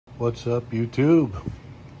What's up, YouTube?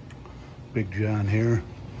 Big John here.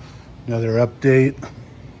 Another update.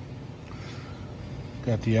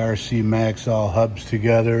 Got the Rcmax all hubs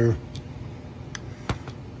together.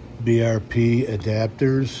 BRP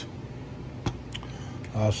adapters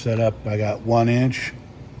all set up. I got 1 inch.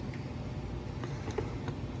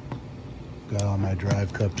 Got all my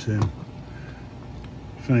drive cups in.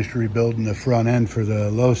 Finished rebuilding the front end for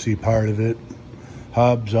the Losi part of it.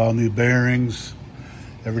 Hubs, all new bearings.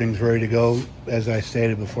 Everything's ready to go. As I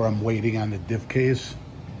stated before, I'm waiting on the diff case.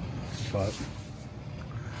 But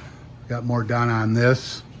got more done on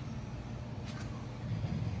this.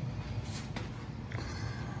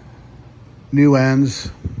 New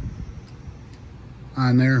ends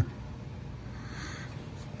on there.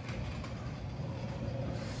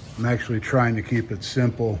 I'm actually trying to keep it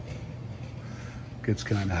simple. Gets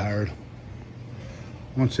kind of hard.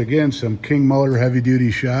 Once again, some King Motor heavy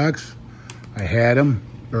duty shocks. I had them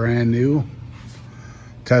brand new.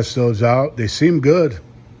 Test those out. They seem good.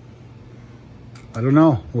 I don't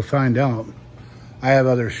know. We'll find out. I have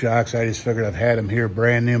other shocks. I just figured I've had them here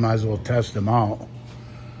brand new. Might as well test them out.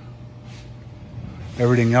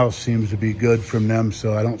 Everything else seems to be good from them,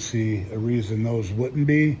 so I don't see a reason those wouldn't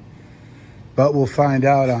be. But we'll find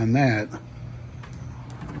out on that.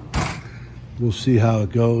 We'll see how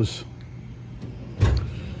it goes.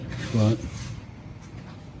 But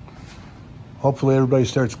hopefully everybody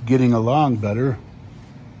starts getting along better.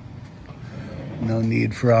 No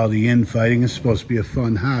need for all the infighting. It's supposed to be a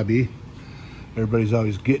fun hobby. Everybody's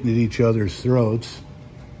always getting at each other's throats.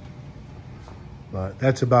 But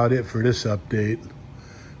that's about it for this update.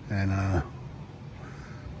 And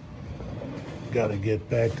got to get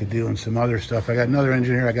back to doing some other stuff. I got another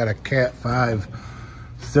engine here. I got a Cat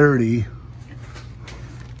 530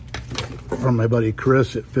 from my buddy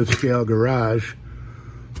Chris at Fifth Scale Garage.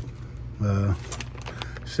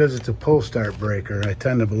 Says it's a pull start breaker. I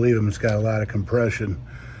tend to believe him. It's got a lot of compression.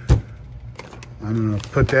 I'm gonna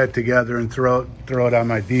put that together and throw it on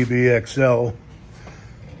my DBXL.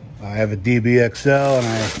 I have a DBXL and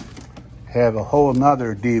I have a whole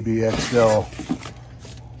nother DBXL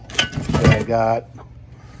that I got.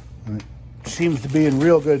 And it seems to be in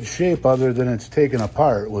real good shape other than it's taken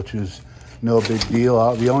apart, which is no big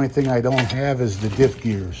deal. The only thing I don't have is the diff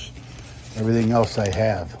gears. Everything else I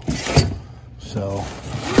have. So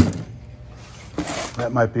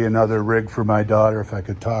that might be another rig for my daughter if I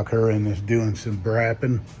could talk her into doing some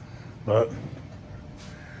brapping. But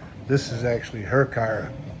this is actually her car,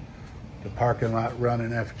 the parking lot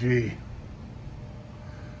running FG.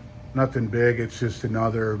 Nothing big, it's just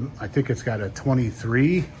another, I think it's got a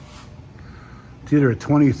 23. It's either a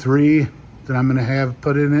 23 that I'm gonna have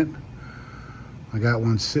put in it. I got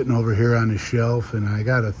one sitting over here on the shelf, and I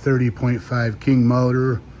got a 30.5 King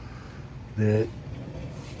motor that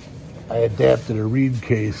I adapted a reed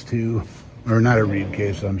case to, or not a reed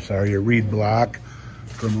case, I'm sorry, a reed block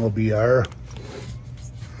from OBR.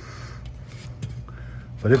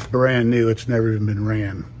 But it's brand new, it's never even been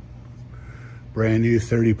ran. Brand new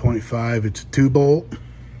 30.5, it's a 2-bolt.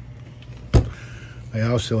 I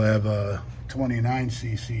also have a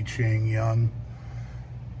 29cc Chang Young.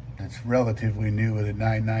 It's relatively new with a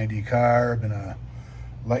 990 carb and a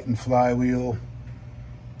Lighten flywheel.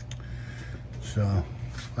 So,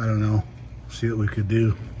 I don't know. See what we could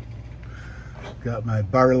do. Got my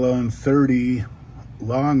Barlow 30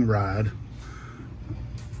 long rod,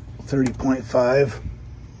 30.5.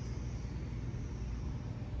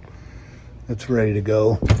 That's ready to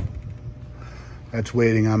go. That's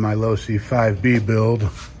waiting on my Losi 5B build.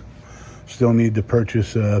 Still need to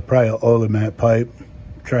purchase probably an Olamat pipe.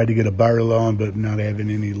 Tried to get a Barlow, but not having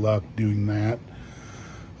any luck doing that.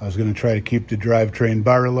 I was gonna try to keep the drivetrain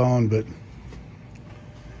Barlow, but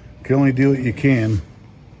can only do what you can,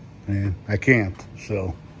 and I can't.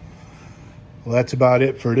 So, well, that's about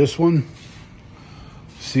it for this one.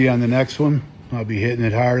 See you on the next one. I'll be hitting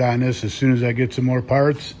it hard on this as soon as I get some more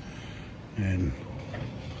parts. And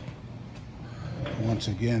once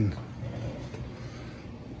again,